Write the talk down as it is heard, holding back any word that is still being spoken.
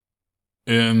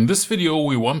In this video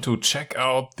we want to check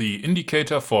out the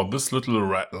indicator for this little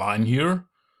red line here.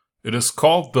 It is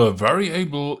called the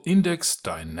Variable Index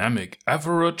Dynamic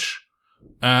Average,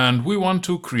 and we want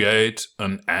to create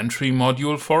an entry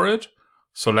module for it.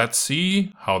 So let's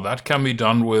see how that can be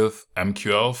done with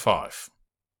MQL5.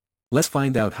 Let's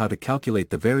find out how to calculate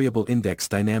the Variable Index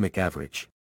Dynamic Average.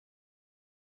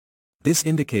 This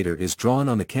indicator is drawn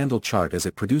on the candle chart as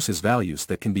it produces values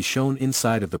that can be shown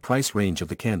inside of the price range of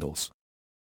the candles.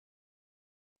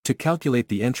 To calculate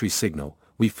the entry signal,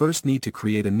 we first need to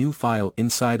create a new file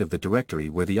inside of the directory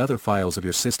where the other files of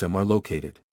your system are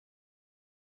located.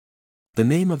 The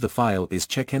name of the file is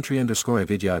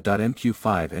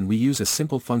checkentry_avidya.mq5, and we use a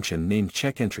simple function named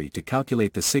checkentry to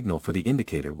calculate the signal for the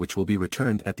indicator, which will be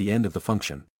returned at the end of the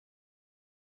function.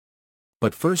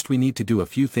 But first we need to do a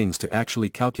few things to actually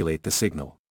calculate the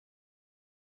signal.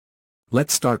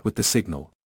 Let's start with the signal.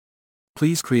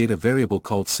 Please create a variable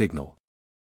called signal.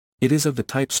 It is of the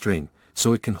type string,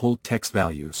 so it can hold text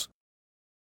values.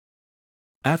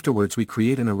 Afterwards we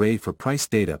create an array for price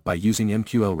data by using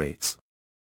MQL rates.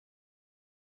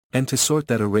 And to sort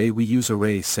that array we use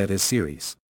array set as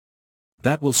series.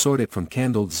 That will sort it from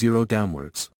candle 0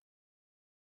 downwards.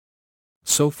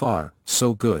 So far,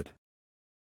 so good.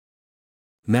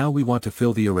 Now we want to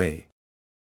fill the array.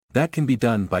 That can be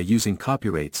done by using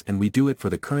copyrates, and we do it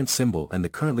for the current symbol and the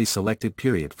currently selected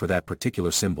period for that particular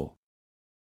symbol.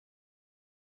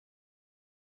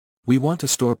 We want to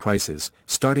store prices,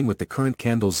 starting with the current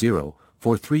candle 0,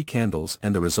 for 3 candles,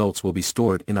 and the results will be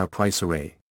stored in our price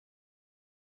array.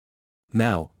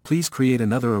 Now, please create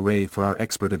another array for our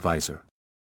expert advisor.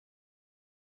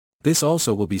 This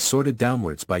also will be sorted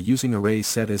downwards by using array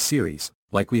set as series,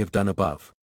 like we have done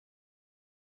above.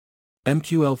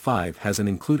 MQL5 has an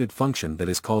included function that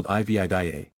is called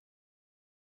IVIDIA.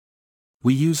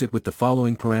 We use it with the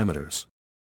following parameters.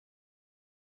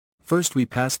 First we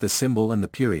pass the symbol and the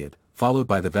period, followed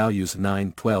by the values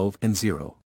 9, 12, and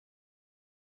 0.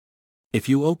 If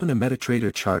you open a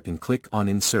MetaTrader chart and click on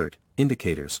Insert,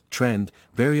 Indicators, Trend,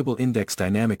 Variable Index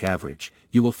Dynamic Average,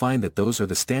 you will find that those are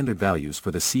the standard values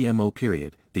for the CMO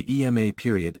period, the EMA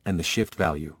period, and the shift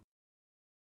value.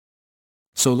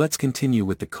 So let's continue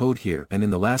with the code here, and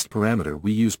in the last parameter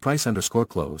we use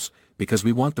price_close, because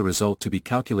we want the result to be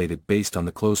calculated based on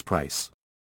the close price.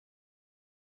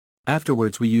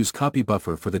 Afterwards we use copy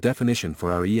buffer for the definition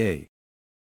for our EA.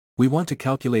 We want to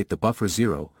calculate the buffer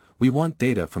 0, we want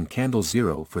data from candle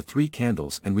 0 for 3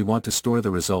 candles, and we want to store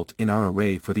the result in our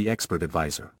array for the expert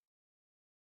advisor.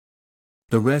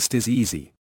 The rest is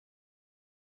easy.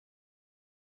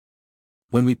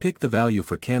 When we pick the value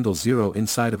for candle 0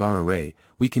 inside of our array,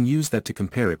 we can use that to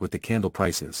compare it with the candle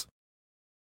prices.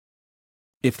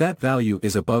 If that value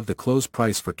is above the close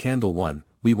price for candle 1,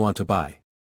 we want to buy.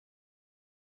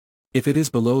 If it is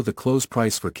below the close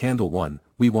price for candle 1,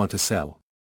 we want to sell.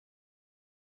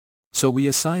 So we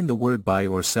assign the word buy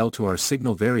or sell to our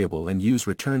signal variable and use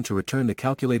return to return the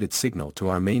calculated signal to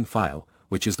our main file,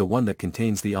 which is the one that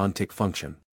contains the onTick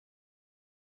function.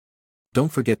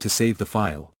 Don't forget to save the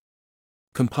file.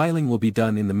 Compiling will be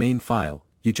done in the main file,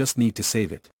 you just need to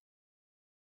save it.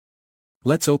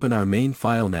 Let's open our main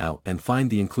file now and find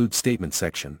the include statement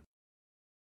section.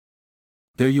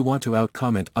 There you want to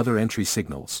out-comment other entry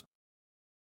signals.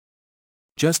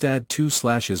 Just add 2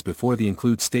 slashes before the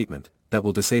include statement, that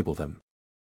will disable them.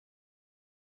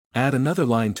 Add another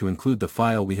line to include the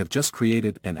file we have just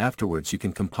created, and afterwards you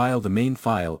can compile the main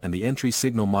file and the entry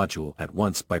signal module at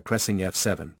once by pressing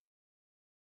F7.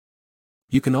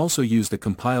 You can also use the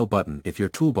compile button if your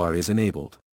toolbar is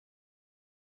enabled.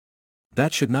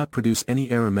 That should not produce any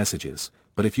error messages,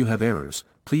 but if you have errors,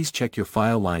 please check your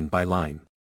file line by line.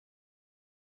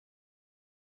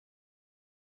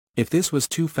 If this was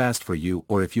too fast for you,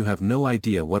 or if you have no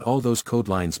idea what all those code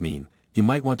lines mean, you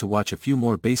might want to watch a few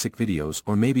more basic videos,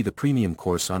 or maybe the premium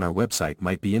course on our website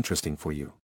might be interesting for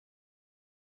you.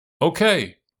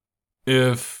 Okay,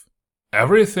 if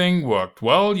everything worked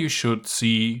well, you should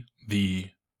see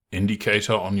the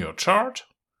indicator on your chart.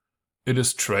 It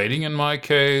is trading in my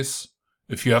case.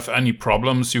 If you have any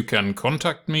problems, you can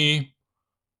contact me.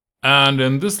 And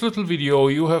in this little video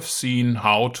you have seen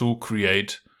how to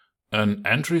create an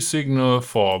entry signal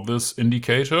for this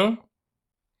indicator.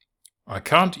 I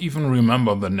can't even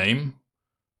remember the name.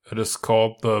 It is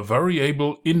called the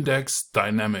Variable Index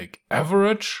Dynamic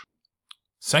Average.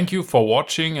 Thank you for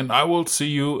watching, and I will see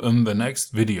you in the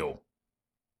next video.